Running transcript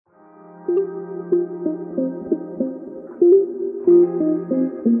Hello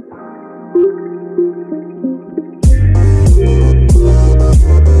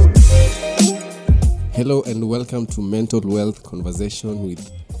and welcome to Mental Wealth Conversation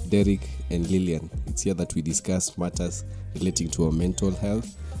with Derek and Lillian. It's here that we discuss matters relating to our mental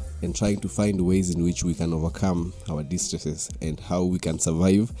health and trying to find ways in which we can overcome our distresses and how we can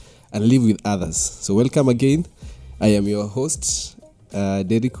survive and live with others. So welcome again. I am your host,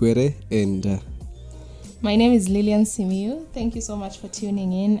 Derek Were, and my name is Lillian Simiu. Thank you so much for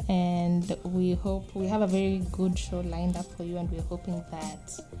tuning in, and we hope we have a very good show lined up for you, and we're hoping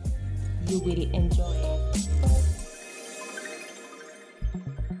that you will enjoy.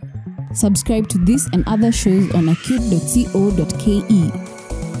 Subscribe to this and other shows on acute.co.ke.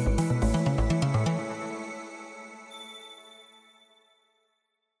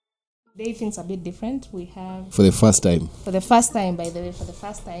 Today things are a bit different. We have for the first time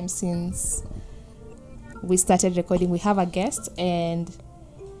since we started recording, we have a guest. And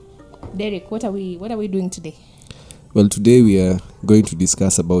Derek, what are we doing today? Well, today we are going to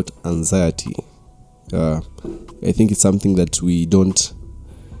discuss about anxiety. I think it's something that we don't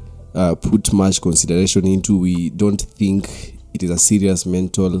put much consideration into. We don't think it is a serious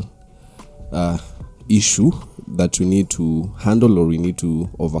mental issue that we need to handle, or we need to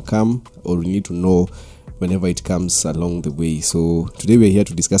overcome, or we need to know whenever it comes along the way. So today we're here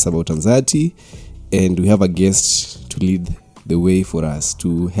to discuss about anxiety, and we have a guest to lead the way for us,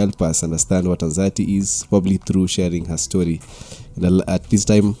 to help us understand what anxiety is, probably through sharing her story. And at this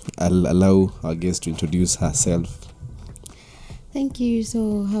time, I'll allow our guest to introduce herself. Thank you.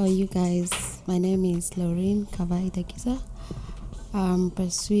 So how are you guys? My name is Laureen Kavai Dagiza. I'm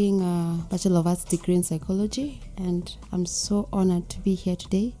pursuing a Bachelor of Arts degree in psychology, and I'm so honored to be here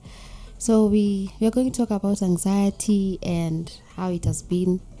today. So we are going to talk about anxiety and how it has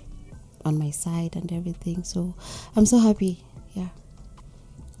been on my side and everything. So I'm so happy. Yeah.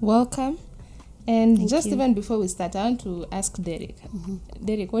 Welcome. And Thank just you. even before we start, I want to ask Derek.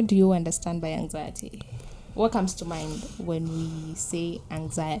 Derek, what do you understand by anxiety? What comes to mind when we say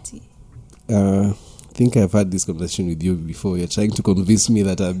anxiety? I think I've had this conversation with you before. You're trying to convince me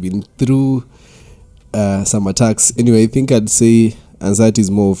that I've been through some attacks. Anyway, I think I'd say anxiety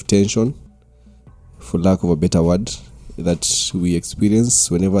is more of tension, for lack of a better word, that we experience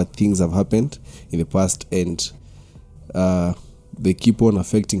whenever things have happened in the past, and they keep on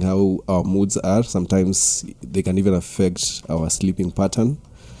affecting how our moods are. Sometimes they can even affect our sleeping pattern,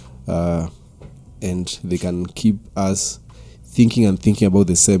 and they can keep us thinking about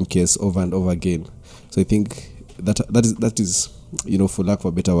the same case over and over again. So I think that is for lack of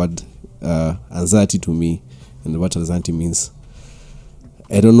a better word, anxiety to me, and what anxiety means.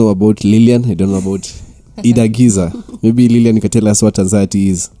 I don't know about Lillian. I don't know about Ida Giza. Maybe Lillian, you can tell us what anxiety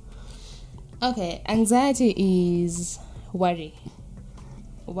is. Okay, anxiety is worry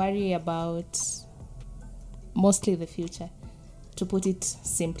about mostly the future, to put it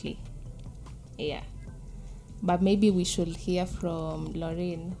simply. Yeah. But maybe we should hear from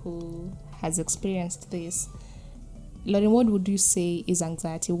Lauren, who has experienced this. Lauren, what would you say is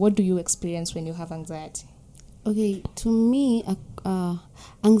anxiety? What do you experience when you have anxiety? Okay, to me,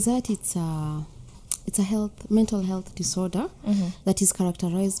 anxiety it's a mental health disorder that is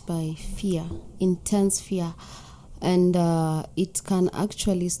characterized by fear, intense fear, and it can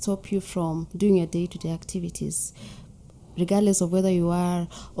actually stop you from doing your day-to-day activities, regardless of whether you are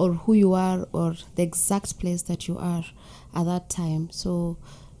or who you are or the exact place that you are at that time. So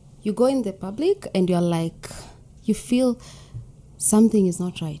you go in the public and you're like, you feel something is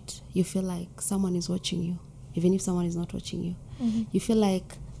not right. You feel like someone is watching you, even if someone is not watching you. You feel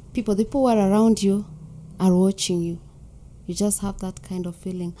like the people who are around you are watching you. You just have that kind of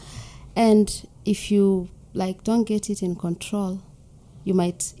feeling. And if you don't get it in control, you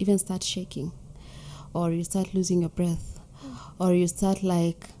might even start shaking, or you start losing your breath, or you start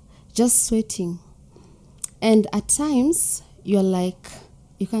just sweating. And at times you're like,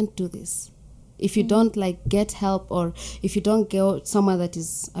 you can't do this. If you don't get help, or if you don't go somewhere that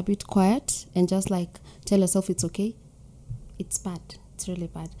is a bit quiet and just tell yourself it's okay, it's bad. It's really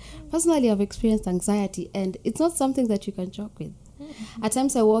bad. Personally, I've experienced anxiety, and it's not something that you can joke with. At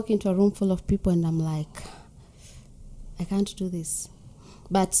times I walk into a room full of people and I'm like, I can't do this.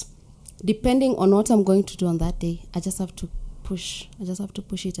 But depending on what I'm going to do on that day, I just have to push. I just have to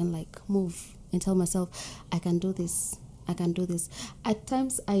push it and move and tell myself, I can do this. I can do this. At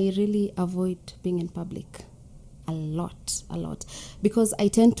times I really avoid being in public. A lot, because I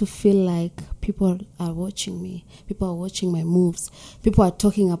tend to feel like people are watching me. People are watching my moves. People are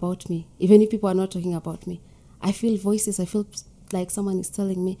talking about me. Even if people are not talking about me, I feel voices. I feel like someone is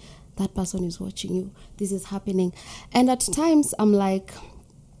telling me that person is watching you. This is happening. And at times, I'm like,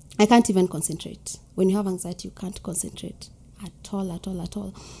 I can't even concentrate. When you have anxiety, you can't concentrate at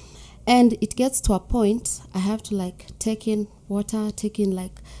all. And it gets to a point, I have to like take in water, take in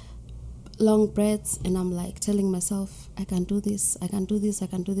like long breaths, and I'm like telling myself, I can do this. I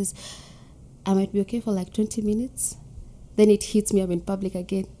might be okay for like 20 minutes. Then it hits me, I'm in public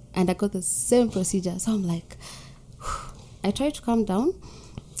again, and I got the same procedure. So I'm like, I try to calm down,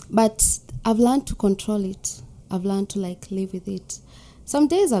 but I've learned to control it. I've learned to like live with it. Some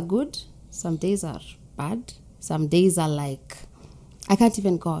days are good, some days are bad, some days are like, I can't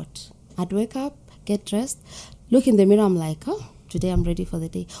even go out. I'd wake up, get dressed, look in the mirror, I'm like, oh, today I'm ready for the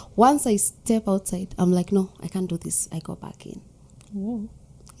day. Once I step outside, I'm like, no, I can't do this. I go back in. Whoa.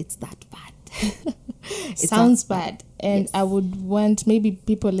 It's that bad. Sounds bad. And Yes. I would want, maybe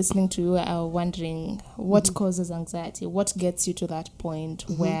people listening to you are wondering what causes anxiety? What gets you to that point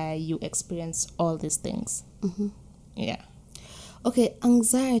where you experience all these things? Yeah. Okay,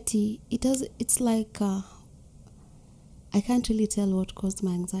 anxiety, it's like, I can't really tell what caused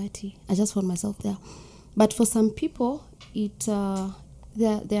my anxiety. I just found myself there. But for some people, there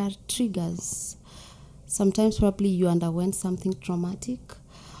are triggers. Sometimes probably you underwent something traumatic,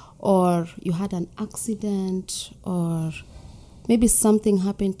 or you had an accident, or maybe something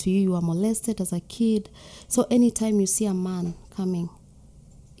happened to you. You were molested as a kid. So anytime you see a man coming,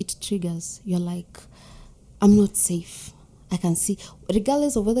 it triggers. You're like, I'm not safe. I can see,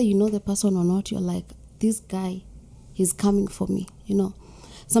 regardless of whether you know the person or not, you're like, this guy, he's coming for me, you know.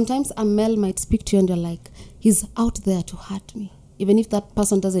 Sometimes a male might speak to you and you're like, he's out there to hurt me. Even if that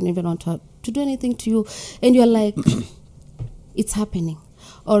person doesn't even want to do anything to you. And you're like, it's happening.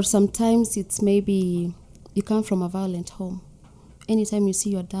 Or sometimes it's maybe you come from a violent home. Anytime you see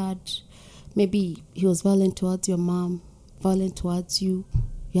your dad, maybe he was violent towards your mom, violent towards you,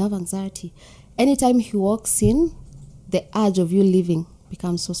 you have anxiety. Anytime he walks in, the urge of you leaving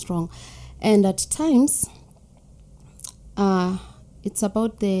becomes so strong. And at times, it's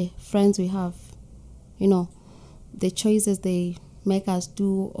about the friends we have, you know, the choices they make us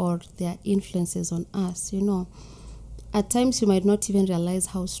do, or their influences on us, you know. At times you might not even realize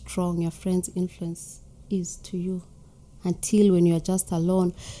how strong your friend's influence is to you until when you're just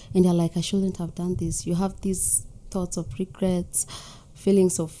alone and you're like, I shouldn't have done this. You have these thoughts of regrets,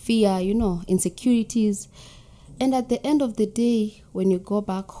 feelings of fear, you know, insecurities. And at the end of the day, when you go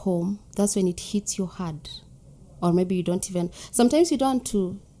back home, that's when it hits you hard. Or maybe you don't even, sometimes you don't want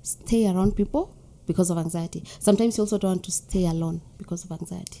to stay around people because of anxiety. Sometimes you also don't want to stay alone because of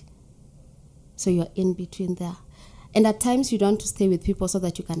anxiety. So you're in between there. And at times you don't want to stay with people so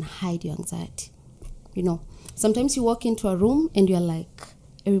that you can hide your anxiety. You know, sometimes you walk into a room and you're like,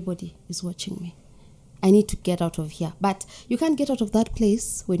 everybody is watching me. I need to get out of here. But you can't get out of that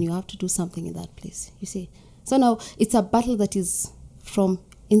place when you have to do something in that place, you see. So now it's a battle that is from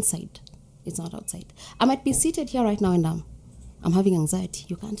inside. It's not outside. I might be seated here right now and I'm having anxiety.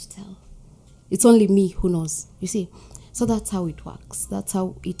 You can't tell. It's only me who knows, you see. So that's how it works. That's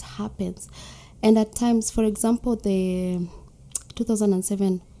how it happens. And at times, for example, the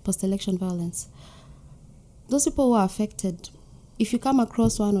 2007 post-election violence, those people who are affected, if you come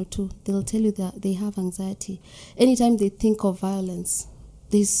across one or two, they'll tell you that they have anxiety. Anytime they think of violence,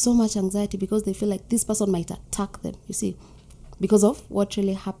 there's so much anxiety because they feel like this person might attack them, you see, because of what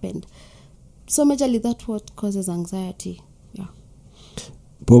really happened. So majorly, that's what causes anxiety. Yeah.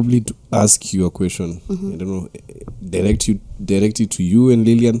 Probably to ask you a question, I don't know, direct it to you and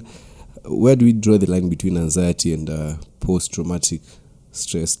Lillian. Where do we draw the line between anxiety and post-traumatic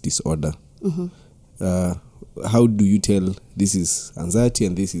stress disorder? How do you tell this is anxiety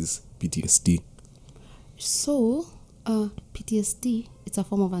and this is PTSD? So, PTSD, it's a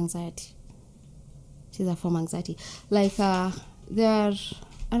form of anxiety. It is a form of anxiety. Like, there are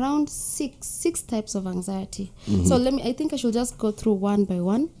around six types of anxiety. So I think I should just go through one by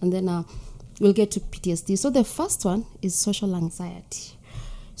one, and then we'll get to PTSD. So the first one is social anxiety.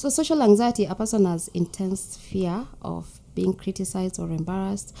 So social anxiety, a person has intense fear of being criticized or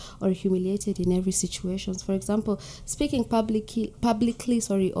embarrassed or humiliated in every situation. For example, speaking publicly,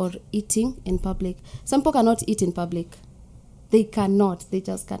 or eating in public. Some people cannot eat in public. They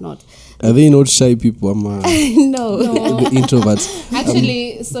just cannot. Are they not shy people? No. The introverts.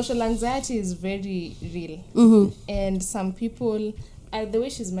 Actually, social anxiety is very real. And some people, the way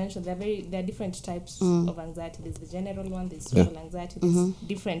she's mentioned, there are different types of anxiety. There's the general one, there's social anxiety. There's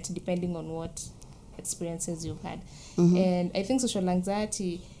different depending on what experiences you've had. And I think social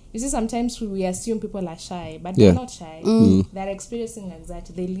anxiety, you see, sometimes we assume people are shy, but they're not shy. They're experiencing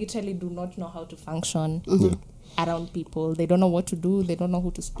anxiety. They literally do not know how to function. around people. They don't know what to do. They don't know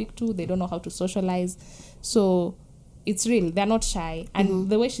who to speak to. They don't know how to socialize. So it's real. They're not shy. And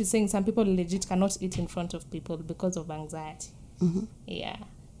the way she's saying, some people legit cannot eat in front of people because of anxiety. Yeah.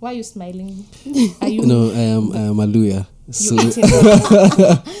 Why are you smiling? Are you? No, I am a lawyer. So,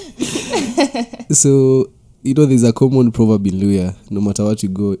 so there's a common proverb in Luya. No matter what you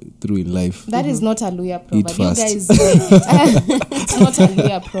go through in life, that is not a Luya proverb. Eat You fast. guys, it's not a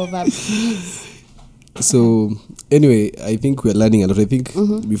Luya proverb. Please. So anyway, I think we're learning a lot. I think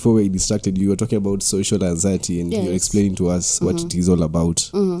before we distracted, you were talking about social anxiety, and you're explaining to us what it is all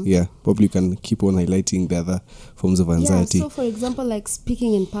about. Yeah, probably you can keep on highlighting the other forms of anxiety. Yeah, so for example, like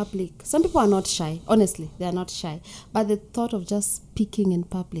speaking in public. Some people are not shy. Honestly, they are not shy. But the thought of just speaking in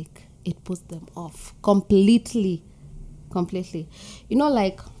public, it puts them off completely. You know,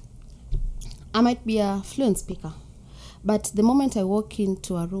 like, I might be a fluent speaker, but the moment I walk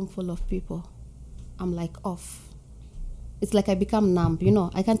into a room full of people, I'm like off. It's like I become numb,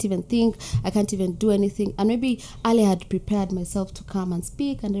 I can't even think, I can't even do anything. And maybe Ali had prepared myself to come and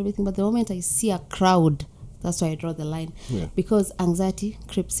speak and everything, but the moment I see a crowd, that's why I draw the line. Yeah. Because anxiety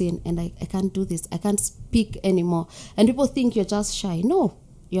creeps in and I can't do this. I can't speak anymore. And people think you're just shy. No,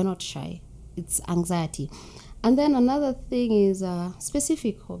 you're not shy. It's anxiety. And then another thing is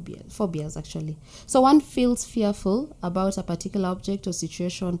specific phobias, actually. So one feels fearful about a particular object or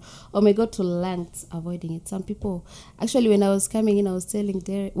situation, or may go to lengths avoiding it. Some people, actually, when I was coming in, I was telling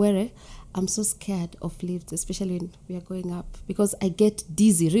Were, I'm so scared of lifts, especially when we are going up, because I get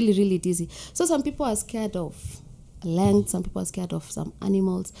dizzy, really, really dizzy. So some people are scared of lengths, some people are scared of some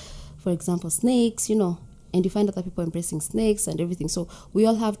animals, for example, snakes, and you find other people embracing snakes and everything. So we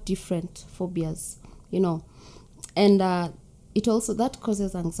all have different phobias, and it also, that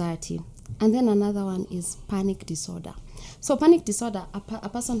causes anxiety. And then another one is panic disorder. So panic disorder, a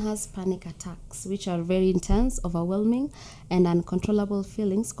person has panic attacks, which are very intense, overwhelming, and uncontrollable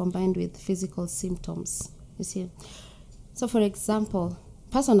feelings combined with physical symptoms. You see? So for example,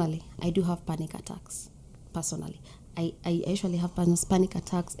 personally, I do have panic attacks. Personally, I usually have panic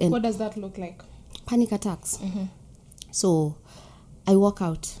attacks. And What does that look like? Panic attacks. So I walk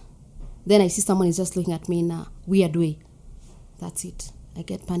out. Then I see someone is just looking at me in a weird way. That's it. I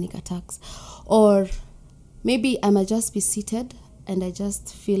get panic attacks. Or maybe I might just be seated and I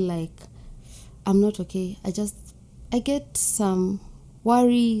just feel like I'm not okay. I get some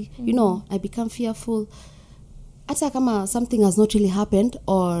worry, I become fearful. Hata kama something has not really happened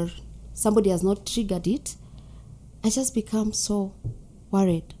or somebody has not triggered it, I just become so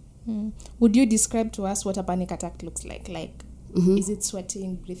worried. Would you describe to us what a panic attack looks like? Like, is it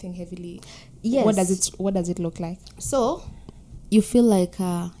sweating, breathing heavily? Yes. What does it look like? So you feel like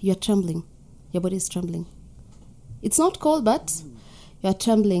you're trembling. Your body is trembling. It's not cold, but you're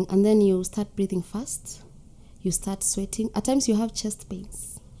trembling, and then you start breathing fast. You start sweating. At times you have chest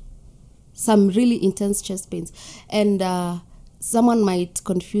pains. Some really intense chest pains. And someone might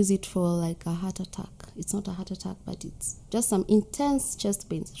confuse it for like a heart attack. It's not a heart attack, but it's just some intense chest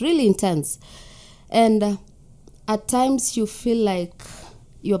pains. Really intense. And at times you feel like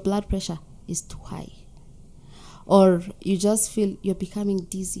your blood pressure is too high. Or you just feel you're becoming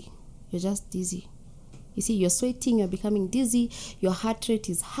dizzy. You're just dizzy. You see, you're sweating, you're becoming dizzy, your heart rate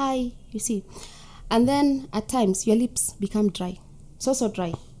is high, you see. And then at times your lips become dry. So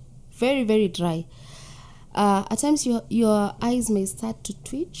dry. Very, very dry. At times your eyes may start to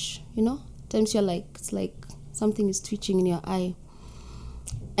twitch, At times you're like, it's like something is twitching in your eye.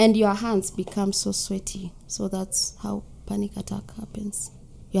 And your hands become so sweaty. So that's how panic attack happens.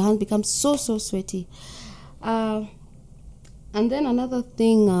 Your hands become so sweaty. And then another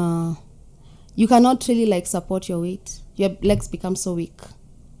thing, you cannot really support your weight. Your legs become so weak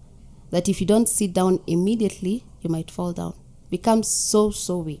that if you don't sit down immediately, you might fall down. Become so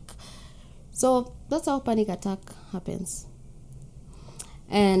weak. So that's how panic attack happens.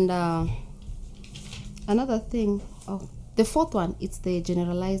 And another thing, the fourth one, it's the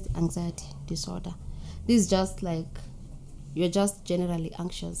generalized anxiety disorder. This is just like you're just generally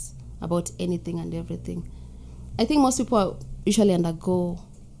anxious about anything and everything. I think most people usually undergo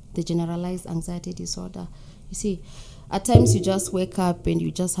the generalized anxiety disorder. You see, at times you just wake up and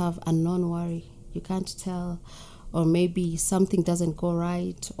you just have a non-worry. You can't tell, or maybe something doesn't go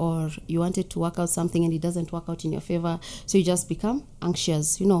right, or you wanted to work out something and it doesn't work out in your favor, so you just become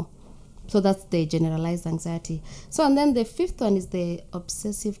anxious, So that's the generalized anxiety. So, and then the fifth one is the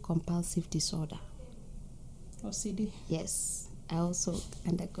obsessive compulsive disorder. OCD. Yes, I also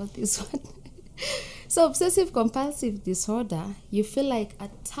undergo this one. So obsessive compulsive disorder, you feel like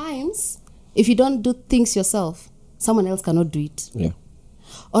at times, if you don't do things yourself, someone else cannot do it. Yeah.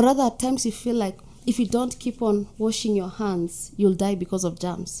 Or rather, at times you feel like if you don't keep on washing your hands, you'll die because of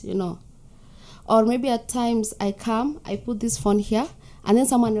germs, Or maybe at times I come, I put this phone here, and then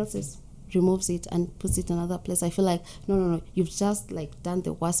someone else removes it and puts it in another place. I feel like, no, you've just like done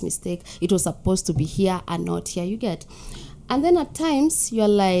the worst mistake. It was supposed to be here and not here, you get. And then at times you're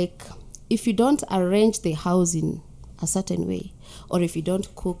like, if you don't arrange the house in a certain way, or if you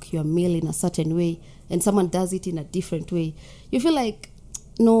don't cook your meal in a certain way, and someone does it in a different way, you feel like,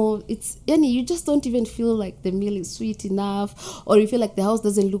 no, you just don't even feel like the meal is sweet enough, or you feel like the house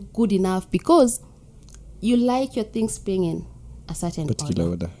doesn't look good enough because you like your things being in a certain particular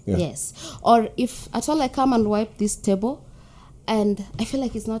order. Yeah. Yes. Or if at all I come and wipe this table and I feel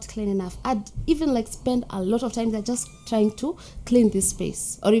like it's not clean enough, I'd even like spend a lot of time there just trying to clean this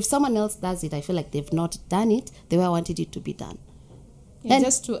space. Or if someone else does it, I feel like they've not done it the way I wanted it to be done. Yeah, and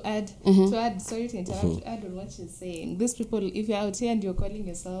just to add, sorry to interrupt, to add on what she's saying, these people, if you're out here and you're calling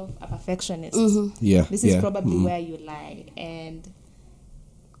yourself a perfectionist, this is probably where you lie. And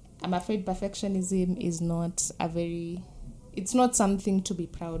I'm afraid perfectionism is not it's not something to be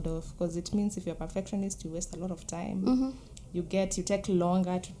proud of, because it means if you're a perfectionist, you waste a lot of time. You take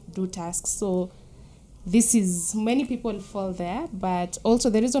longer to do tasks. So many people fall there, but also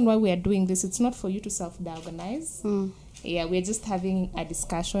the reason why we are doing this, it's not for you to self-diagnose. Yeah, we're just having a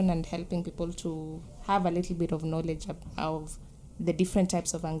discussion and helping people to have a little bit of knowledge of the different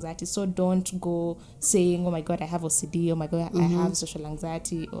types of anxiety. So don't go saying, oh my God, I have OCD, oh my God, I have social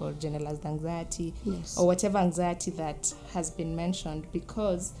anxiety or generalized anxiety, or whatever anxiety that has been mentioned,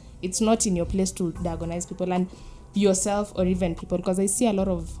 because it's not in your place to diagnose people and yourself or even people. Because I see a lot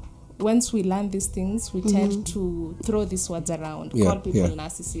of, once we learn these things, we tend to throw these words around, call people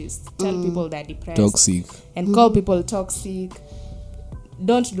narcissists, tell people they're depressed, toxic, and call people toxic.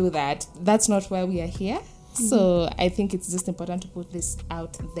 Don't do that. That's not why we are here. So I think it's just important to put this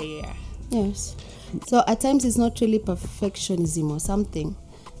out there. Yes. So at times it's not really perfectionism or something.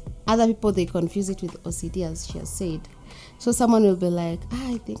 Other people, they confuse it with OCD, as she has said. So someone will be like,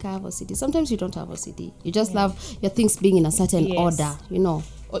 I think I have OCD. Sometimes you don't have OCD. You just love your things being in a certain order,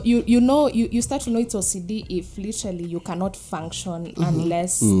 You start to know it's OCD if literally you cannot function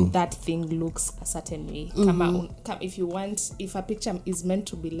unless that thing looks a certain way. If a picture is meant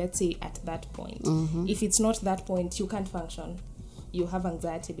to be, let's say, at that point, if it's not that point, you can't function. You have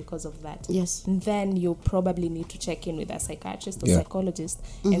anxiety because of that. Yes. Then you probably need to check in with a psychiatrist or psychologist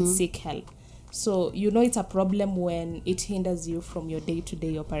and seek help. So it's a problem when it hinders you from your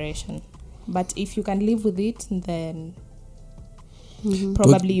day-to-day operation. But if you can live with it, then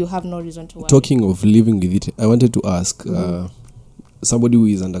probably you have no reason to worry. Talking of living with it, I wanted to ask somebody who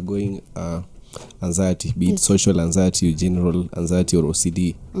is undergoing anxiety, be it social anxiety, general anxiety, or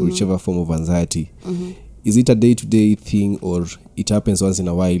OCD, or whichever form of anxiety. Is it a day-to-day thing, or it happens once in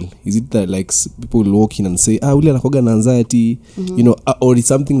a while? Is it that like people walk in and say, ule anakuwaga na anxiety, or it's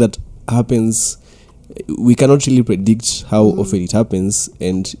something that happens, we cannot really predict how often it happens,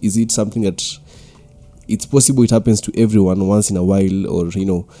 and is it something that it's possible it happens to everyone once in a while, or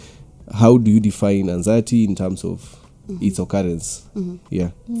how do you define anxiety in terms of its occurrence?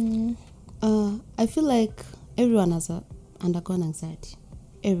 I feel like everyone has undergone anxiety.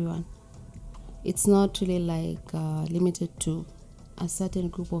 Everyone. It's not really like limited to a certain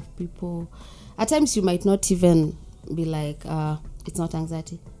group of people. At times you might not even be like, it's not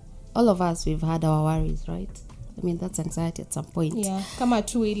anxiety. All of us, we've had our worries, right? I mean, that's anxiety at some point. Yeah. Kama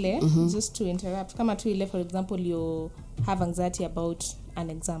tu ile, just to interrupt, kama tu ile, for example, you have anxiety about an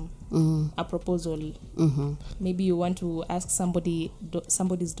exam, a proposal. Maybe you want to ask somebody's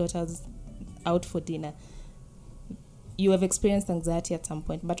daughter's out for dinner. You have experienced anxiety at some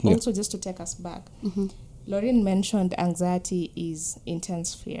point. But also, just to take us back, Lauren mentioned anxiety is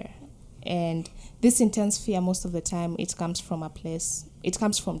intense fear. And this intense fear, most of the time, it comes from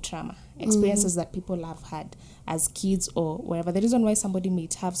trauma, experiences that people have had as kids or wherever. The reason why somebody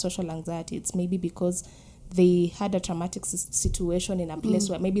might have social anxiety, it's maybe because they had a traumatic situation in a place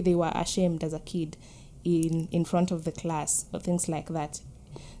where maybe they were ashamed as a kid in front of the class or things like that.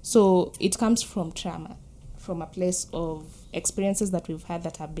 So it comes from trauma, from a place of experiences that we've had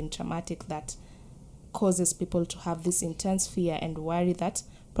that have been traumatic, that causes people to have this intense fear and worry that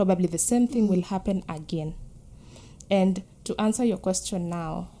probably the same thing will happen again. And to answer your question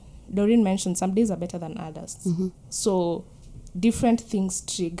now, Doreen mentioned some days are better than others. So different things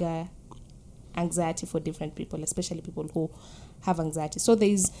trigger anxiety for different people, especially people who have anxiety. So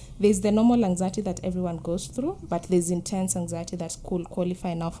there's the normal anxiety that everyone goes through, but there's intense anxiety that could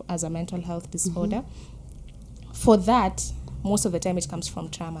qualify now as a mental health disorder. For that, most of the time it comes from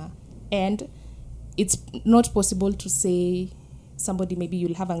trauma. And it's not possible to say somebody, maybe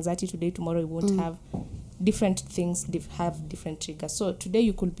you'll have anxiety today, tomorrow you won't have. Different things have different triggers. So today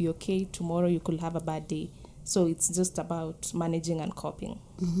you could be okay, tomorrow you could have a bad day. So it's just about managing and coping.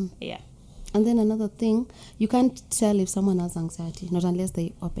 Yeah. And then another thing, you can't tell if someone has anxiety, not unless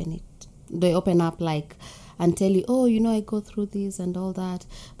they open up like and tell you, oh, I go through this and all that.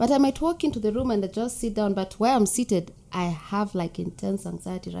 But I might walk into the room and I just sit down, but where I'm seated, I have like intense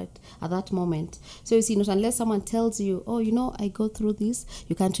anxiety right at that moment. So you see, not unless someone tells you, oh, I go through this,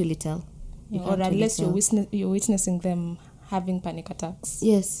 you can't really tell. Or unless you're witnessing them having panic attacks.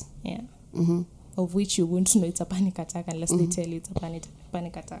 Yes. Yeah. Of which you won't know it's a panic attack unless they tell you it's a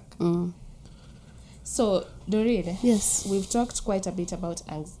panic attack. So, Doreen, yes, we've talked quite a bit about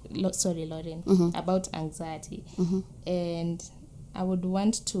Lauren, about anxiety, and I would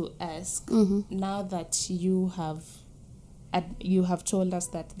want to ask, now that you have told us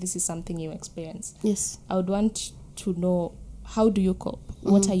that this is something you experience. Yes, I would want to know, how do you cope?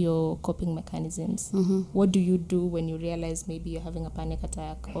 What are your coping mechanisms? What do you do when you realize maybe you're having a panic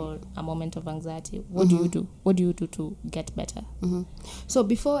attack or a moment of anxiety? What do you do? What do you do to get better? So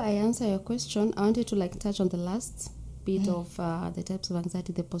before I answer your question, I wanted to touch on the last bit of the types of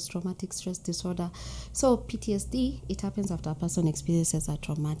anxiety, the post-traumatic stress disorder. So PTSD, it happens after a person experiences a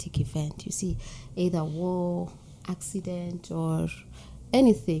traumatic event. You see, either war, accident, or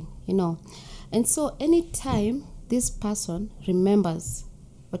anything, And so anytime this person remembers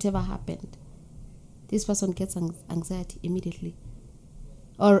whatever happened, this person gets anxiety immediately.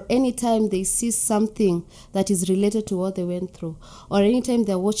 Or anytime they see something that is related to what they went through, or anytime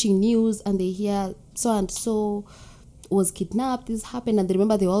they're watching news and they hear so and so was kidnapped, this happened, and they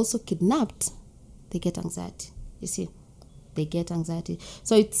remember they were also kidnapped, they get anxiety. You see, they get anxiety.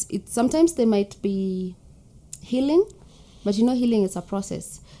 So it's sometimes they might be healing, but healing is a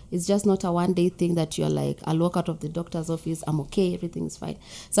process. It's just not a one-day thing that you're like, I'll walk out of the doctor's office, I'm okay, everything is fine.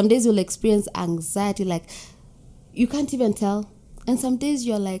 Some days you'll experience anxiety, like you can't even tell. And some days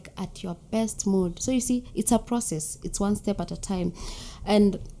you're like at your best mood. So you see, it's a process. It's one step at a time.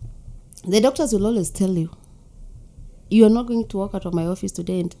 And the doctors will always tell you, you're not going to walk out of my office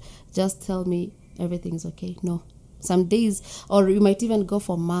today and just tell me everything is okay. No. Some days, or you might even go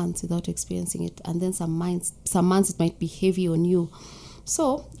for months without experiencing it. And then some months it might be heavy on you.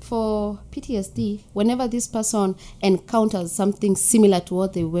 So for PTSD, whenever this person encounters something similar to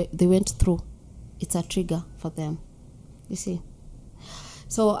what they went through, it's a trigger for them. You see.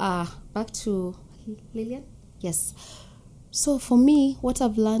 So back to Lillian. Yes. So for me, what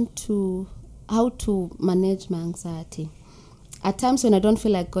I've learned how to manage my anxiety. At times when I don't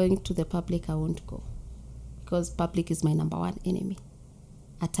feel like going to the public, I won't go, because public is my number one enemy.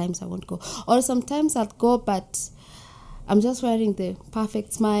 At times I won't go, or sometimes I'll go, but I'm just wearing the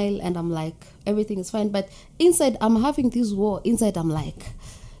perfect smile and I'm like, everything is fine. But inside, I'm having this war. Inside, I'm like,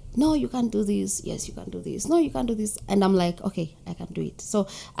 no, you can't do this. Yes, you can do this. No, you can't do this. And I'm like, okay, I can do it. So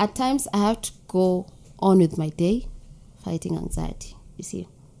at times, I have to go on with my day fighting anxiety, you see,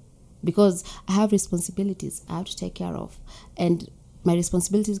 because I have responsibilities I have to take care of. And my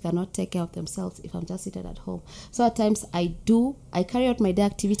responsibilities cannot take care of themselves if I'm just seated at home. So at times, I carry out my day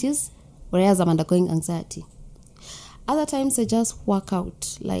activities, whereas I'm undergoing anxiety. Other times I just work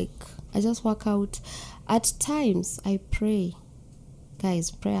out. At times I pray.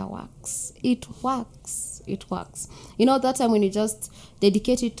 Guys, prayer works. It works. That time when you just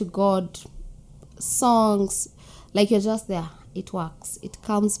dedicate it to God, songs, like you're just there, it works. It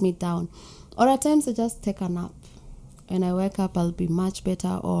calms me down. Or at times I just take a nap. When I wake up, I'll be much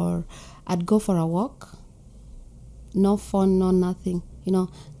better. Or I'd go for a walk. No phone, no nothing.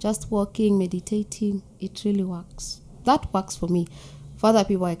 Just walking, meditating. It really works. That works for me. For other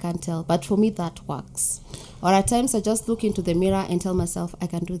people, I can't tell. But for me, that works. Or at times, I just look into the mirror and tell myself, I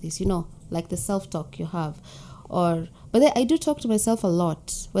can do this. Like the self-talk you have. But then I do talk to myself a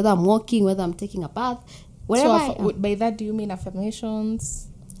lot. Whether I'm walking, whether I'm taking a bath, wherever I am. By that, do you mean affirmations?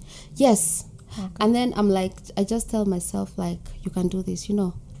 Yes. Okay. And then I'm like, I just tell myself, like, you can do this.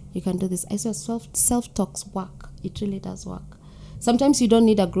 You can do this. I say self-talks work. It really does work. Sometimes you don't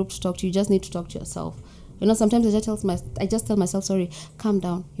need a group to talk to. You just need to talk to yourself. Sometimes I just tell myself, sorry, calm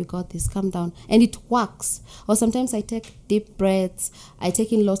down, you got this, calm down. And it works. Or sometimes I take deep breaths, I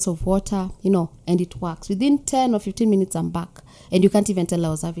take in lots of water, and it works. Within 10 or 15 minutes, I'm back. And you can't even tell I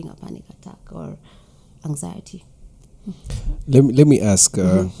was having a panic attack or anxiety. Let me ask,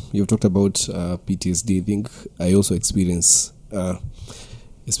 you've talked about PTSD. I think I also experience,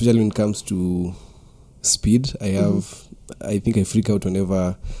 especially when it comes to speed, I think I freak out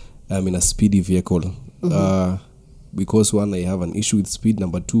whenever I'm in a speedy vehicle. Because one, I have an issue with speed.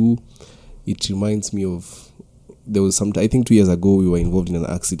 Number two, it reminds me of there was I think 2 years ago we were involved in an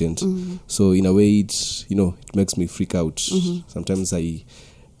accident. So in a way, it makes me freak out. Sometimes I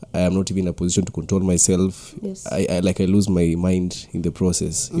am not even in a position to control myself. Yes. I lose my mind in the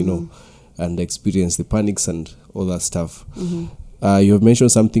process, and experience the panics and all that stuff. You have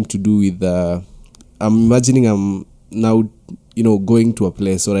mentioned something to do with I'm imagining I'm now going to a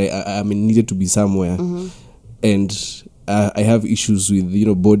place, or I'm needed to be somewhere, and I have issues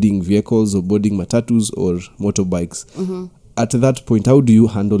with boarding vehicles or boarding matatus or motorbikes. At that point, how do you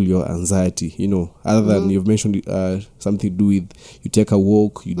handle your anxiety? Other than you've mentioned something to do with you take a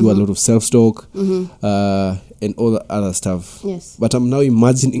walk, you do a lot of self-talk, and all the other stuff. Yes. But I'm now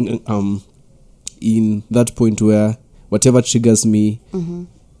imagining in that point where whatever triggers me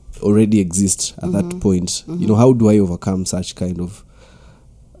already exists at that point. How do I overcome such kind of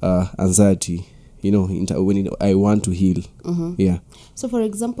anxiety? When I want to heal. Yeah. So, for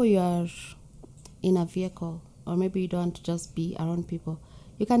example, you are in a vehicle, or maybe you don't want to just be around people.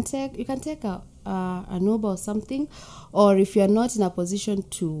 You can take an Uber or something, or if you are not in a position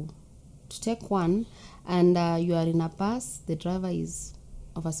to take one, and you are in a bus, the driver is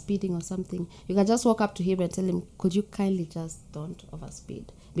overspeeding or something, you can just walk up to him and tell him, could you kindly just don't overspeed,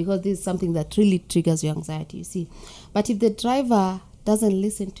 because this is something that really triggers your anxiety, you see. But if the driver doesn't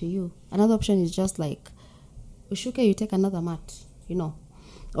listen to you, another option is just like, Ushuke, you take another mat,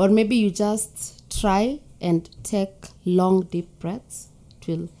 or maybe you just try and take long deep breaths. It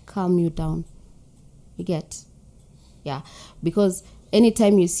will calm you down. You get? Yeah, because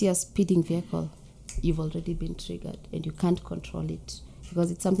anytime you see a speeding vehicle, you've already been triggered and you can't control it, because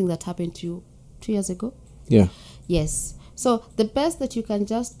it's something that happened to you 2 years ago. Yeah. Yes. So the best that you can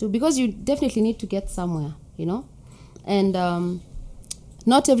just do, because you definitely need to get somewhere, and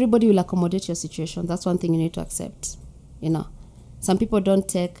not everybody will accommodate your situation. That's one thing you need to accept. Some people don't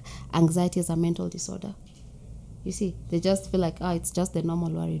take anxiety as a mental disorder. You see, they just feel like, it's just the normal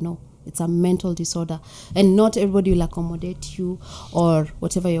worry. No, it's a mental disorder. And not everybody will accommodate you or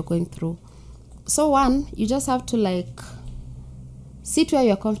whatever you're going through. So one, you just have to sit where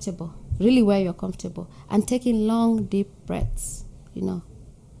you're comfortable, really where you're comfortable, and taking long, deep breaths,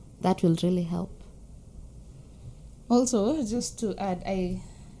 that will really help. Also, just to add,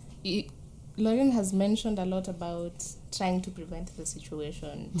 Lauren has mentioned a lot about trying to prevent the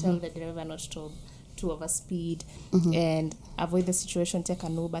situation, tell the driver not to overspeed, and avoid the situation, take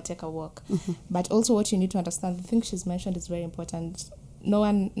an Uber, take a walk. But also what you need to understand, the thing she's mentioned is very important.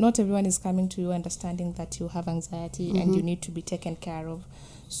 Not everyone is coming to you understanding that you have anxiety and you need to be taken care of.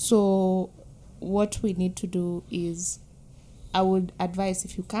 So what we need to do is, I would advise,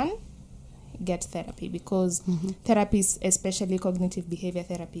 if you can, get therapy, because therapy, especially cognitive behavior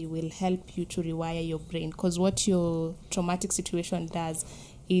therapy, will help you to rewire your brain, because what your traumatic situation does,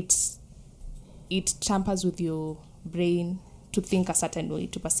 it tampers with your brain to think a certain way,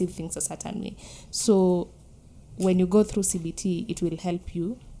 to perceive things a certain way. So when you go through CBT, it will help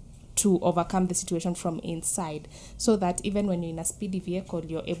you to overcome the situation from inside, so that even when you're in a speedy vehicle,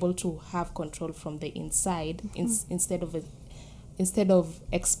 you're able to have control from the inside, instead of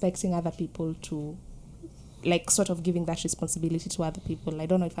expecting other people to, sort of giving that responsibility to other people. I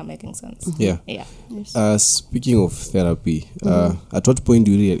don't know if I'm making sense. Yeah. Yes. Speaking of therapy, at what point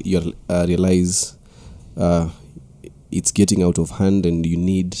do you realize it's getting out of hand and you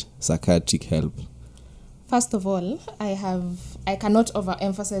need psychiatric help? First of all, I cannot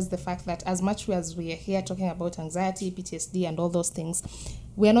overemphasize the fact that as much as we are here talking about anxiety, PTSD, and all those things,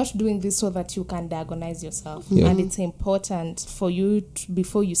 we are not doing this so that you can diagnose yourself. Yeah. And it's important for you,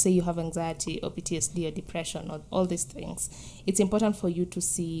 before you say you have anxiety or PTSD or depression or all these things, it's important for you to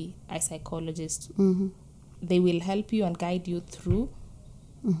see a psychologist. They will help you and guide you through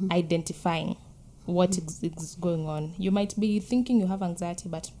identifying what is going on. You might be thinking you have anxiety,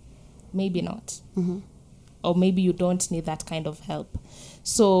 but maybe not. Or maybe you don't need that kind of help.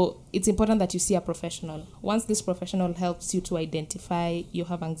 So it's important that you see a professional. Once this professional helps you to identify you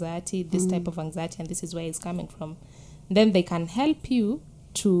have anxiety, this type of anxiety, and this is where it's coming from, then they can help you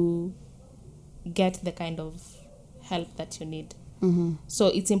to get the kind of help that you need. So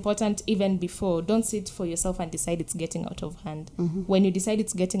it's important, even before, don't sit for yourself and decide it's getting out of hand. When you decide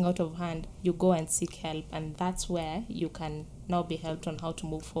it's getting out of hand, you go and seek help, and that's where you can now be helped on how to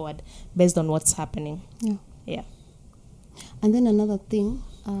move forward based on what's happening. Yeah. And then another thing,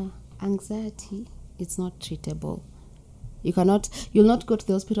 anxiety, it's not treatable. You'll not go to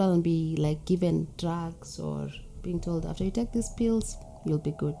the hospital and be given drugs or being told after you take these pills you'll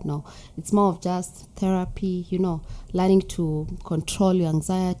be good. No, it's more of just therapy, learning to control your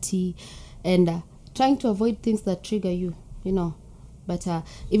anxiety and trying to avoid things that trigger you, But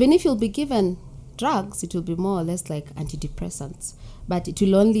even if you'll be given drugs, it will be more or less like antidepressants, but it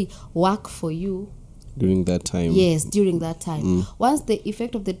will only work for you during that time. Yes, during that time. Once the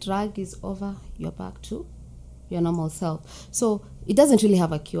effect of the drug is over, you're back to your normal self. So it doesn't really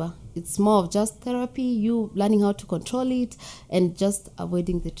have a cure. It's more of just therapy, you learning how to control it and just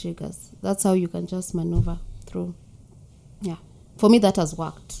avoiding the triggers. That's how you can just maneuver through. Yeah. For me, that has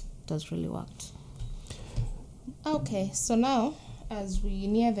worked. It has really worked. Okay, so now, as we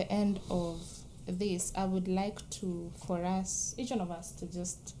near the end of this, I would like to, for us, each one of us,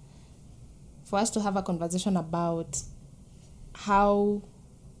 for us to have a conversation about how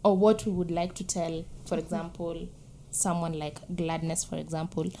or what we would like to tell, for example, someone like Gladness, for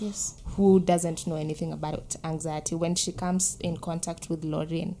example, Yes. who doesn't know anything about anxiety. When she comes in contact with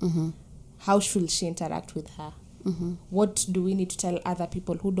Lorraine, how should she interact with her? What do we need to tell other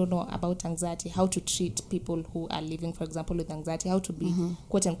people who don't know about anxiety? How to treat people who are living, for example, with anxiety? How to be,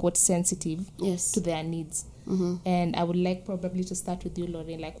 quote unquote, sensitive Yes. to their needs? And I would like probably to start with you,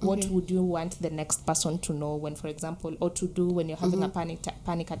 Lorraine. Like, what would you want the next person to know when, for example, or to do when you're having a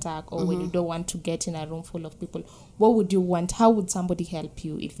panic attack, or when you don't want to get in a room full of people? What would you want? How would somebody help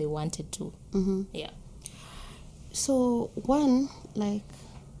you if they wanted to? Yeah. So one, like,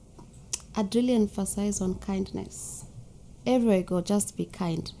 I'd really emphasize on kindness. Everywhere you go, just be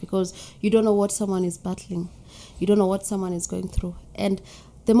kind, because you don't know what someone is battling. You don't know what someone is going through. And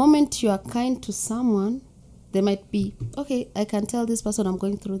the moment you are kind to someone, they might be, okay, I can tell this person I'm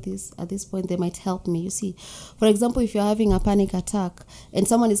going through this. At this point, they might help me. You see, for example, if you're having a panic attack and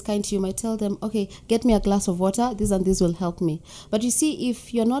someone is kind to you, you might tell them, okay, get me a glass of water. This and this will help me. But you see,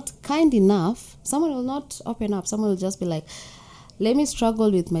 if you're not kind enough, someone will not open up. Someone will just be like, let me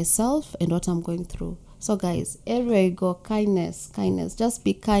struggle with myself and what I'm going through. So guys, everywhere you go, kindness. Just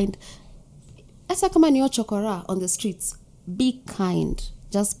be kind. Asa kama ni chokora on the streets, be kind.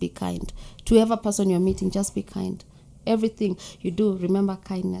 Just be kind. To every person you're meeting, just be kind. Everything you do, remember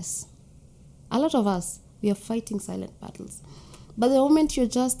kindness. A lot of us, we are fighting silent battles. But the moment you're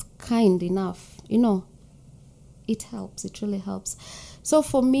just kind enough, it helps. It really helps. So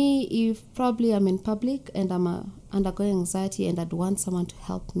for me, if probably I'm in public and I'm undergoing anxiety and I'd want someone to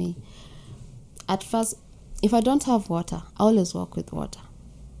help me, at first, if I don't have water, I always walk with water.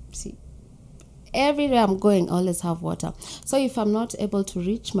 See, everywhere I'm going, I always have water. So if I'm not able to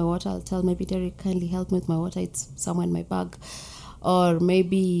reach my water, I'll tell maybe Derek, kindly help me with my water. It's somewhere in my bag. Or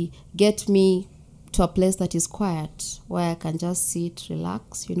maybe get me to a place that is quiet where I can just sit,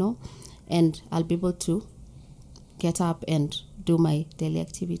 relax, and I'll be able to get up and do my daily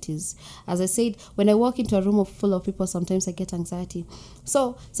activities. As I said, when I walk into a room full of people, sometimes I get anxiety.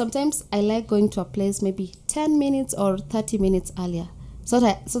 So sometimes I like going to a place maybe 10 minutes or 30 minutes earlier, so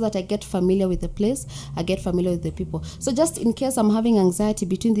that I get familiar with the place, I get familiar with the people. So just in case I'm having anxiety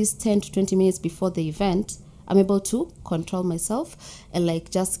between these 10 to 20 minutes before the event, I'm able to control myself and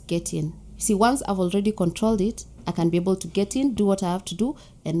just get in. See, once I've already controlled it, I can be able to get in, do what I have to do,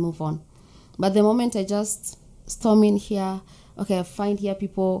 and move on. But the moment I just storm in here, okay, I find here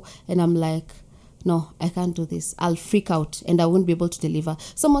people, and I'm like, no, I can't do this. I'll freak out, and I won't be able to deliver.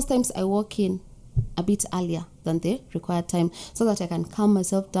 So most times I walk in a bit earlier than the required time, so that I can calm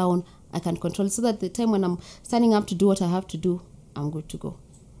myself down, I can control it, so that the time when I'm standing up to do what I have to do, I'm good to go.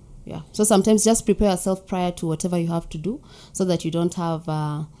 Yeah. So sometimes just prepare yourself prior to whatever you have to do, so that you don't have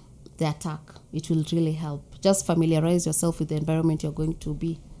the attack. It will really help. Just familiarize yourself with the environment you're going to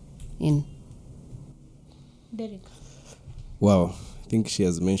be in. Derek. Wow, I think she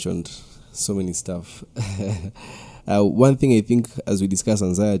has mentioned so many stuff. One thing I think as we discuss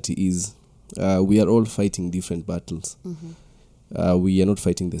anxiety is we are all fighting different battles. We are not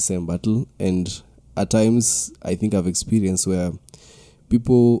fighting the same battle. And at times, I think I've experienced where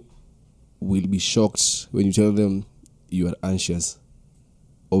people will be shocked when you tell them you are anxious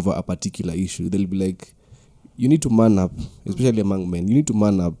over a particular issue. They'll be like, you need to man up, especially among men. You need to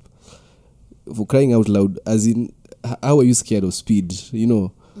man up. For crying out loud, as in, how are you scared of speed?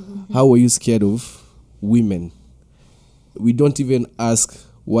 How are you scared of women? We don't even ask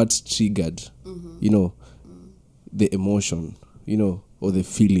what triggered, the emotion, or the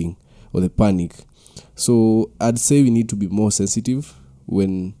feeling or the panic. So I'd say we need to be more sensitive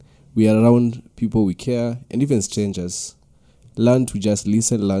when we are around people we care, and even strangers. Learn to just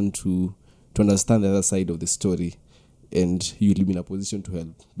listen, learn to understand the other side of the story, and you'll be in a position to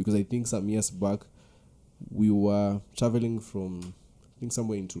help. Because I think some years back, we were traveling from, I think,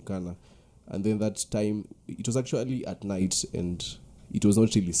 somewhere in Turkana, and then that time, it was actually at night, and it was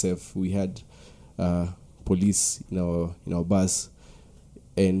not really safe. We had police in our bus,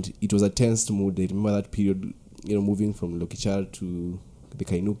 and it was a tense mood. I remember that period, moving from Lokichar to the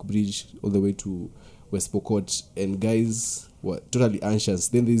Kainuk Bridge all the way to West Pokot, and guys were totally anxious.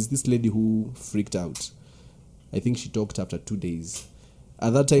 Then there's this lady who freaked out. I think she talked after 2 days.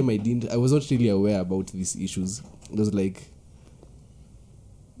 At that time, I was not really aware about these issues. It was like,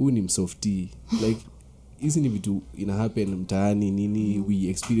 unim softy. Like, isn't it to happen mtaani nini? We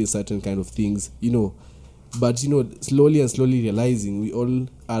experience certain kind of things, But slowly and slowly realizing we all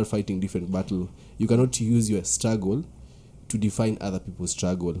are fighting different battle. You cannot use your struggle to define other people's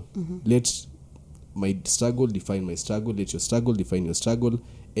struggle. Let my struggle define my struggle. Let your struggle define your struggle,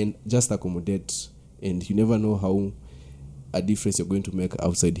 and just accommodate. And you never know how a difference you're going to make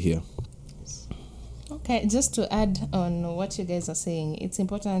outside here. Okay, just to add on what you guys are saying, it's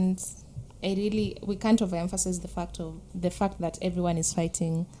important. We can't overemphasize the fact that everyone is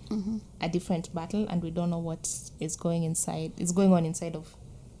fighting a different battle, and we don't know what is going on inside of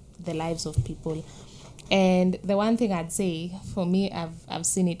the lives of people. And the one thing I'd say, for me, I've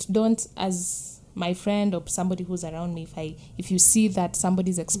seen it. Don't, as my friend or somebody who's around me, if you see that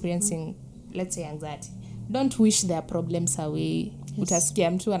somebody's experiencing, let's say, anxiety, don't wish their problems away.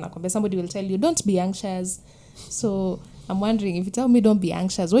 Utasikia mtu anakwambia, somebody will tell you, don't be anxious. So I'm wondering, if you tell me don't be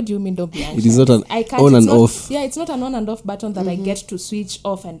anxious, what do you mean don't be anxious? It is not an on and off. Yeah, it's not an on and off button that I get to switch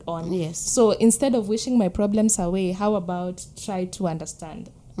off and on. Yes. So instead of wishing my problems away, how about try to understand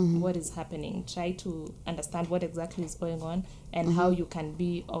what is happening? Try to understand what exactly is going on and how you can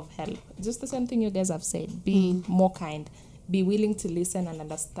be of help. Just the same thing you guys have said. Be more kind. Be willing to listen and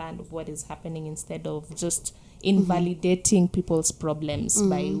understand what is happening instead of just invalidating people's problems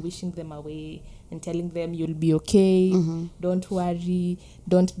by wishing them away and telling them you'll be okay, don't worry,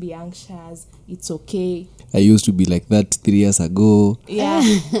 don't be anxious, it's okay. I used to be like that 3 years ago. Yeah,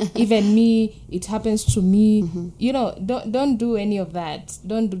 even me, it happens to me. Don't do any of that.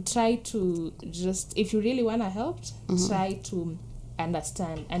 Try to just, if you really want to help, try to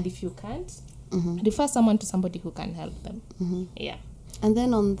understand. And if you can't, refer someone to somebody who can help them. Yeah. And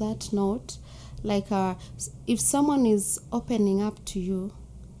then on that note, like if someone is opening up to you,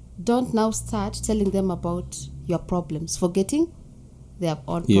 don't now start telling them about your problems, forgetting their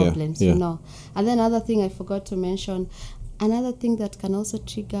own problems, And then another thing I forgot to mention, another thing that can also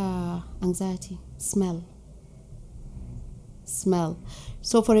trigger anxiety, smell.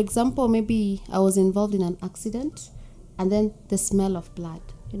 So for example, maybe I was involved in an accident, and then the smell of blood,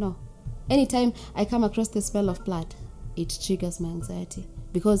 anytime I come across the smell of blood, it triggers my anxiety,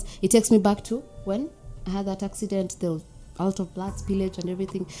 because it takes me back to when I had that accident. There was a lot of blood spillage and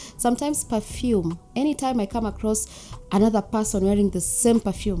everything. Sometimes perfume. Anytime I come across another person wearing the same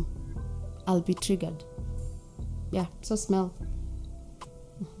perfume, I'll be triggered. Yeah, so smell.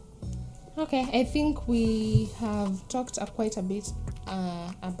 Okay, I think we have talked quite a bit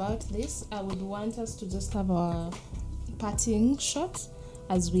about this. I would want us to just have a parting shot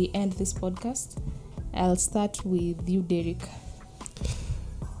as we end this podcast. I'll start with you, Derek.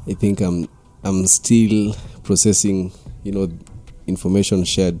 I think I'm still processing, information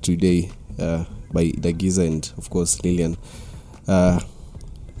shared today by Dagiza and, of course, Lillian. I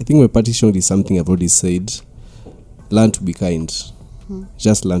think my parting shot is something I've already said. Learn to be kind.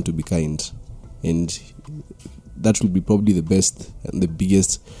 Just learn to be kind. And that will be probably the best and the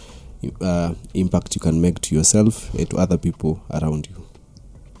biggest impact you can make to yourself and to other people around you.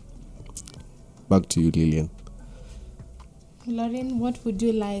 Back to you, Lillian. Lauren, what would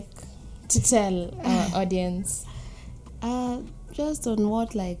you like to tell our audience? Just on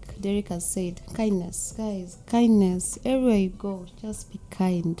what Derek has said, kindness, guys, kindness. Everywhere you go, just be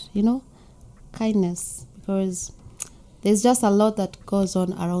kind, kindness, because there's just a lot that goes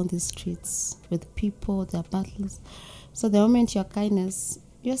on around the streets with people, their battles. So the moment you're kindness,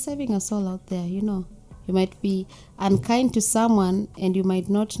 you're saving a soul out there, You might be unkind to someone and you might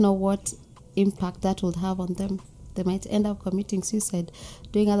not know what impact that would have on them. They might end up committing suicide,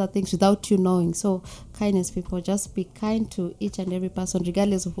 doing other things without you knowing. So kindness, people, just be kind to each and every person,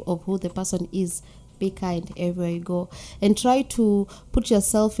 regardless of who the person is. Be kind everywhere you go, and try to put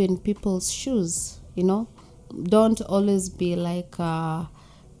yourself in people's shoes. Don't always be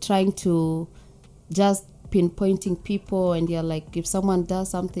trying to just pinpointing people, and you're like, if someone does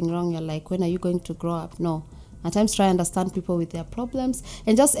something wrong, you're like, when are you going to grow up? No. At times, try to understand people with their problems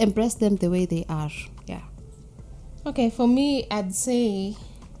and just embrace them the way they are. Yeah. Okay, for me, I'd say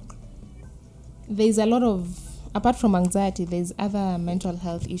there's a lot of, apart from anxiety, there's other mental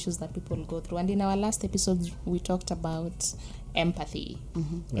health issues that people go through. And in our last episode, we talked about empathy.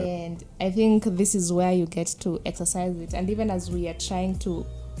 And I think this is where you get to exercise it. And even as we are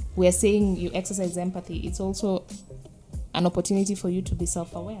saying you exercise empathy, it's also an opportunity for you to be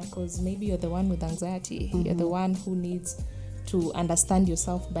self-aware, because maybe you're the one with anxiety. You're the one who needs to understand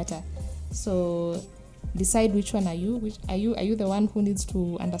yourself better. So decide which one are you. Are you the one who needs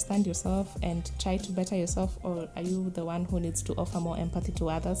to understand yourself and try to better yourself, or are you the one who needs to offer more empathy to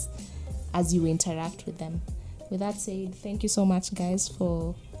others as you interact with them? With that said, thank you so much, guys,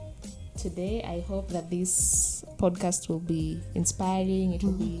 for today. I hope that this podcast will be inspiring. It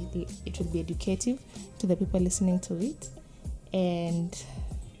will be educative to the people listening to it. And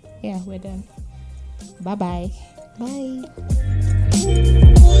yeah, we're done. Bye.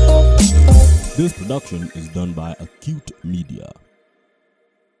 This production is done by Acute Media.